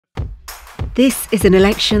This is an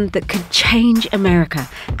election that could change America,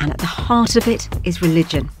 and at the heart of it is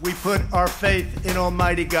religion. We put our faith in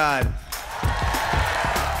Almighty God.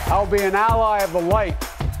 I'll be an ally of the light,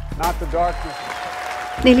 not the darkness.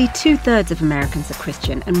 Nearly 2/3 of Americans are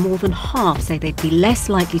Christian, and more than half say they'd be less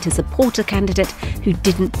likely to support a candidate who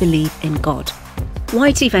didn't believe in God.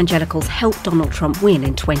 White evangelicals helped Donald Trump win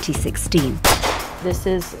in 2016. This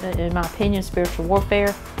is, in my opinion, spiritual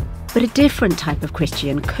warfare. But a different type of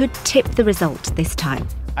Christian could tip the result this time.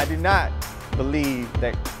 I do not believe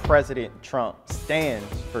that President Trump stands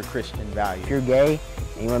for Christian values. If you're gay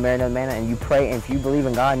and you want to marry another man and you pray, and if you believe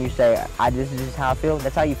in God and you say, this is just how I feel,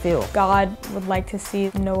 that's how you feel. God would like to see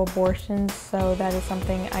no abortions, so that is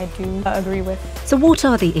something I do agree with. So what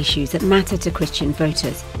are the issues that matter to Christian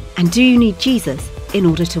voters? And do you need Jesus in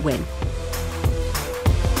order to win?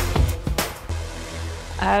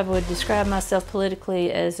 I would describe myself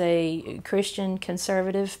politically as a Christian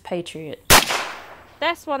conservative patriot.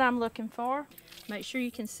 That's what I'm looking for. Make sure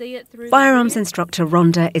you can see it through. Firearms instructor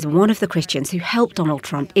Rhonda is one of the Christians who helped Donald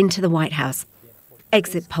Trump into the White House.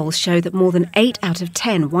 Exit polls show that more than 8 out of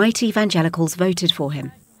 10 white evangelicals voted for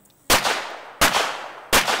him.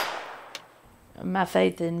 My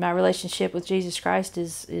faith and my relationship with Jesus Christ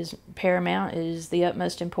is paramount. It is the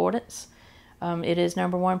utmost importance. It is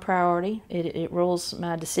number one priority. It rules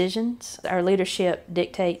my decisions. Our leadership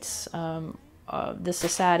dictates the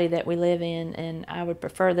society that we live in, and I would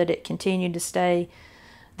prefer that it continue to stay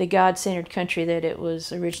the God-centered country that it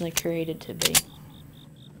was originally created to be.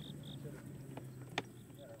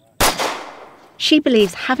 She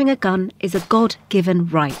believes having a gun is a God-given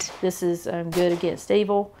right. This is good against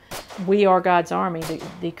evil. We are God's army.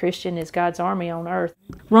 The Christian is God's army on earth.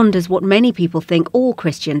 Rhonda's what many people think all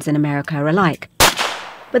Christians in America are like.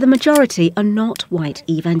 But the majority are not white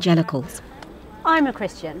evangelicals. I'm a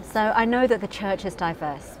Christian, so I know that the church is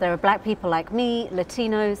diverse. There are black people like me,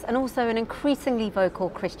 Latinos, and also an increasingly vocal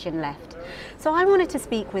Christian left. So I wanted to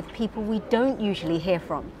speak with people we don't usually hear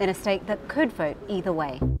from in a state that could vote either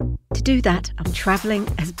way. To do that, I'm travelling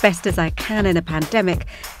as best as I can in a pandemic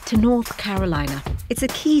to North Carolina. It's a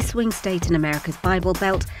key swing state in America's Bible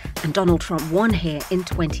Belt, and Donald Trump won here in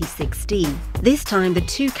 2016. This time, the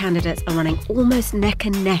two candidates are running almost neck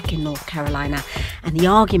and neck in North Carolina, and the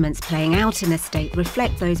arguments playing out in the state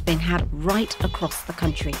reflect those being had right across the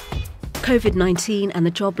country. COVID-19 and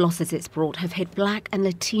the job losses it's brought have hit black and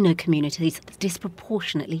Latino communities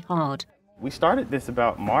disproportionately hard. We started this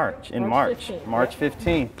about March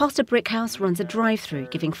 15th. Pastor Brickhouse runs a drive-through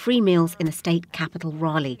giving free meals in the state capital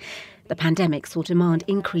Raleigh. The pandemic saw demand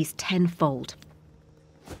increase tenfold.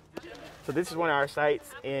 So this is one of our sites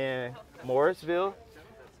in Morrisville.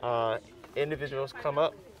 Individuals come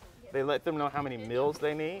up, they let them know how many meals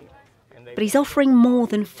they need. But he's offering more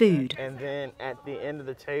than food. And then at the end of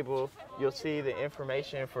the table, you'll see the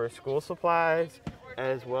information for school supplies,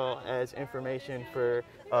 as well as information for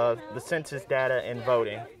the census data and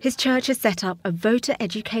voting. His church has set up a voter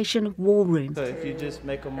education war room. So if you just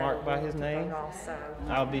make a mark by his name,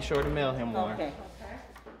 I'll be sure to mail him one. Okay.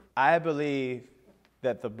 I believe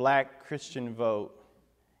that the black Christian vote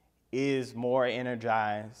is more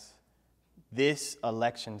energized this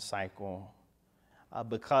election cycle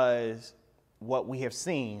because what we have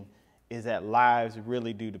seen is that lives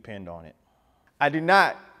really do depend on it. I do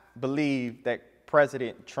not believe that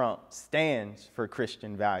President Trump stands for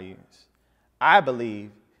Christian values. I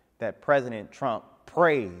believe that President Trump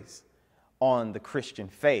preys on the Christian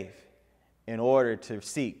faith in order to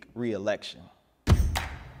seek re-election.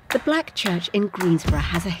 The black church in Greensboro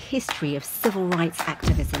has a history of civil rights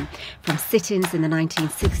activism, from sit-ins in the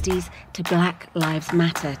 1960s to Black Lives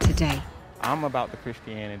Matter today. I'm about the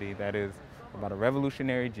Christianity that is about a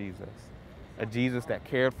revolutionary Jesus, a Jesus that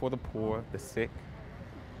cared for the poor, the sick,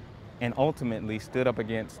 and ultimately stood up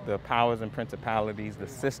against the powers and principalities, the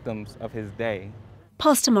systems of his day.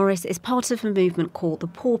 Pastor Morris is part of a movement called the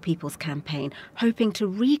Poor People's Campaign, hoping to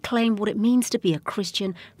reclaim what it means to be a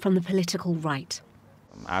Christian from the political right.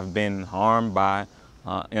 I've been harmed by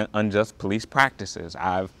unjust police practices.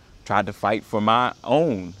 I've tried to fight for my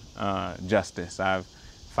own justice. I've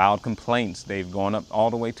filed complaints. They've gone up all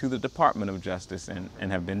the way to the Department of Justice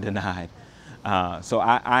and have been denied. So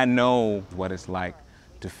I know what it's like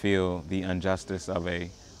to feel the injustice of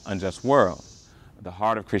an unjust world. The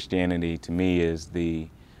heart of Christianity to me is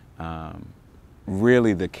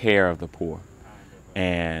really the care of the poor.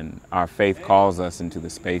 And our faith calls us into the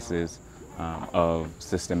spaces of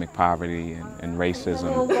systemic poverty and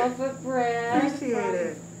racism. Appreciate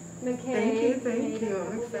it. Thank you.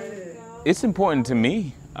 I'm excited. It's important to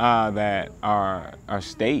me that our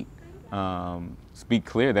state speak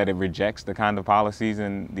clear that it rejects the kind of policies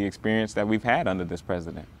and the experience that we've had under this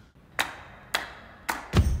president.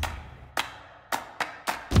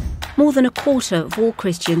 More than a quarter of all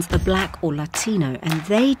Christians are black or Latino, and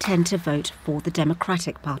they tend to vote for the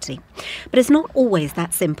Democratic Party. But it's not always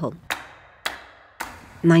that simple.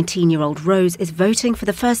 19-year-old Rose is voting for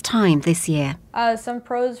the first time this year. Some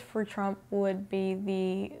pros for Trump would be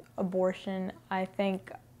the abortion. I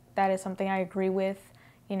think that is something I agree with.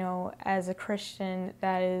 You know, as a Christian,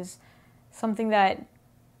 that is something that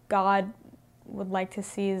God would like to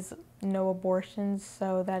see, is no abortions.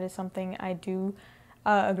 So that is something I do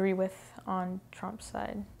agree with on Trump's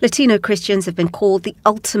side. Latino Christians have been called the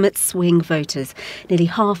ultimate swing voters. Nearly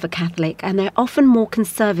half are Catholic, and they're often more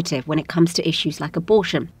conservative when it comes to issues like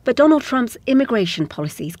abortion. But Donald Trump's immigration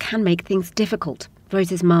policies can make things difficult.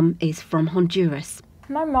 Rose's mum is from Honduras.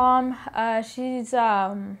 My mom, she's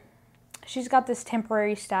got this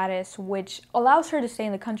temporary status which allows her to stay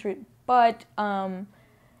in the country, but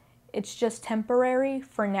it's just temporary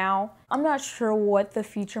for now. I'm not sure what the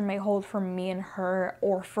future may hold for me and her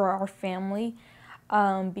or for our family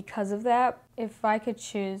because of that. If I could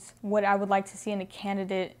choose what I would like to see in a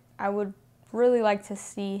candidate, I would really like to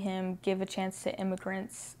see him give a chance to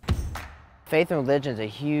immigrants. Faith and religion is a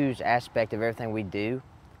huge aspect of everything we do.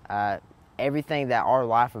 Everything that our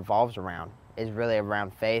life revolves around is really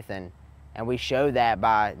around faith, and we show that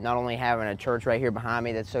by not only having a church right here behind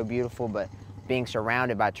me that's so beautiful, but being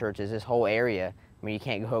surrounded by churches, this whole area. I mean, you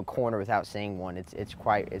can't go a corner without seeing one. It's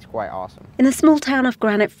quite awesome. In the small town of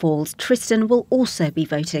Granite Falls, Tristan will also be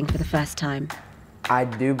voting for the first time. I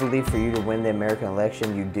do believe for you to win the American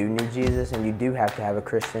election, you do need Jesus, and you do have to have a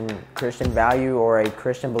Christian value or a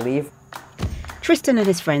Christian belief. Tristan and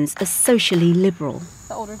his friends are socially liberal.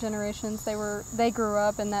 The older generations, they grew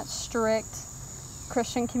up in that strict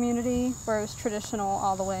Christian community where it was traditional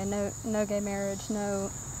all the way, no gay marriage, none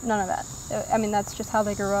of that. I mean, that's just how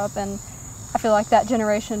they grew up, and I feel like that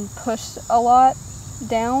generation pushed a lot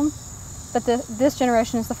down, but this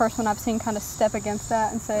generation is the first one I've seen kind of step against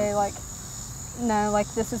that and say, like, no, like,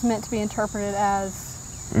 this is meant to be interpreted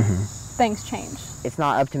as things change. It's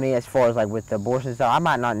not up to me as far as, like, with the abortion stuff. I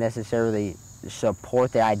might not necessarily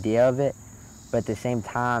support the idea of it, but at the same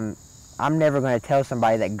time, I'm never going to tell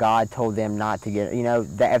somebody that God told them not to get, you know,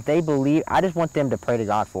 that if they believe, I just want them to pray to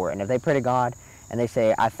God for it. And if they pray to God and they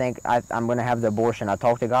say, I think I'm going to have the abortion, I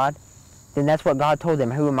talk to God, then that's what God told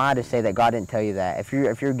them. Who am I to say that God didn't tell you that? If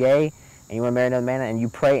you're gay and you want to marry another man and you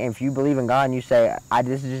pray, and if you believe in God and you say,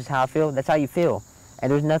 this is just how I feel, that's how you feel.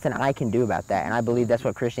 And there's nothing I can do about that. And I believe that's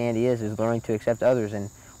what Christianity is learning to accept others. And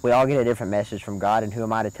we all get a different message from God, and who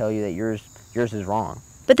am I to tell you that yours is wrong?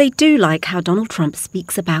 But they do like how Donald Trump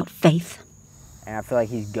speaks about faith. And I feel like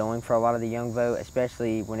he's going for a lot of the young vote,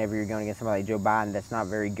 especially whenever you're going against somebody like Joe Biden that's not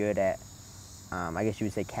very good at, I guess you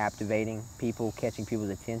would say, captivating people, catching people's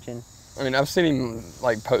attention. I mean, I've seen him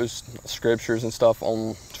like post scriptures and stuff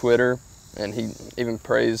on Twitter, and he even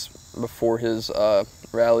prays before his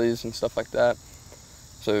rallies and stuff like that.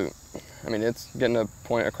 So, I mean, it's getting a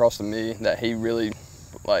point across to me that he really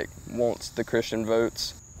like wants the Christian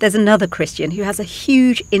votes. There's another Christian who has a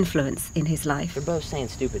huge influence in his life. They're both saying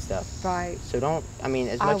stupid stuff. Right. So don't, I mean,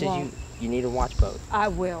 as much as you need to watch both. I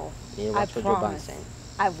will. You need to watch what Joe Biden's saying.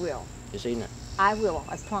 I will. Just so you know. I will,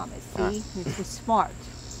 I promise. See, he's smart.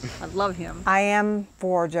 I love him. I am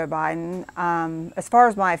for Joe Biden. As far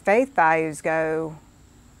as my faith values go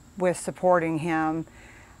with supporting him,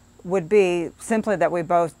 would be simply that we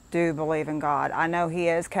both do believe in God. I know he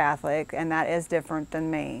is Catholic, and that is different than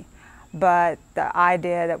me. But the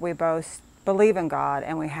idea that we both believe in God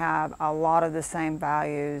and we have a lot of the same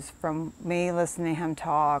values, from me listening to him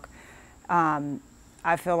talk,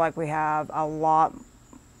 I feel like we have a lot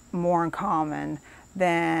more in common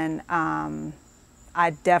than I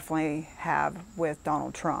definitely have with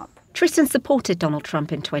Donald Trump. Tristan supported Donald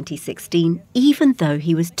Trump in 2016, even though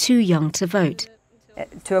he was too young to vote.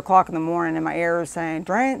 At 2 o'clock in the morning, in my ears saying,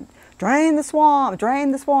 drain the swamp,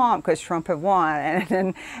 because Trump had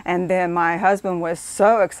won. And then my husband was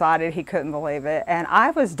so excited he couldn't believe it. And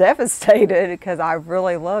I was devastated because I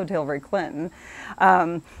really loved Hillary Clinton.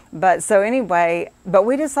 But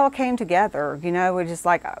we just all came together, you know. We just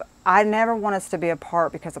like, I never want us to be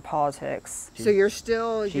apart because of politics. So you're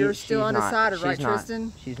still undecided, right,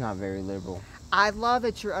 Tristan? She's not very liberal. I love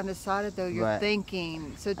that you're undecided, though. You're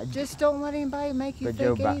thinking. So just don't let anybody make you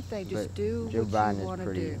think anything. Just do what you want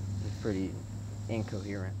to do. It's pretty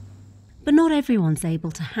incoherent. But not everyone's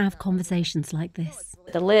able to have conversations like this.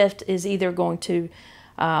 The left is either going to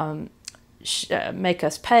make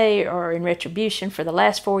us pay or in retribution for the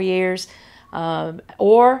last 4 years,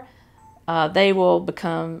 or they will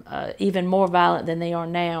become even more violent than they are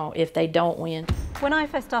now if they don't win. When I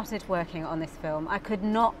first started working on this film, I could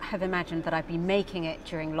not have imagined that I'd be making it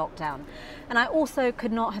during lockdown. And I also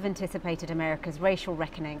could not have anticipated America's racial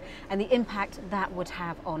reckoning and the impact that would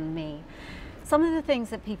have on me. Some of the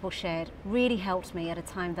things that people shared really helped me at a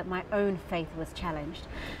time that my own faith was challenged.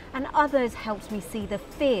 And others helped me see the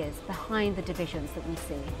fears behind the divisions that we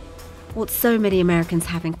see. What so many Americans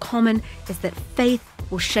have in common is that faith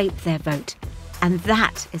will shape their vote. And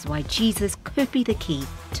that is why Jesus could be the key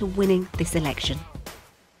to winning this election.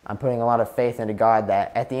 I'm putting a lot of faith into God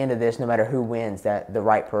that at the end of this, no matter who wins, that the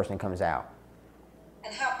right person comes out.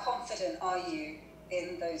 And how confident are you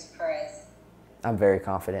in those prayers? I'm very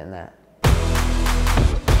confident in that.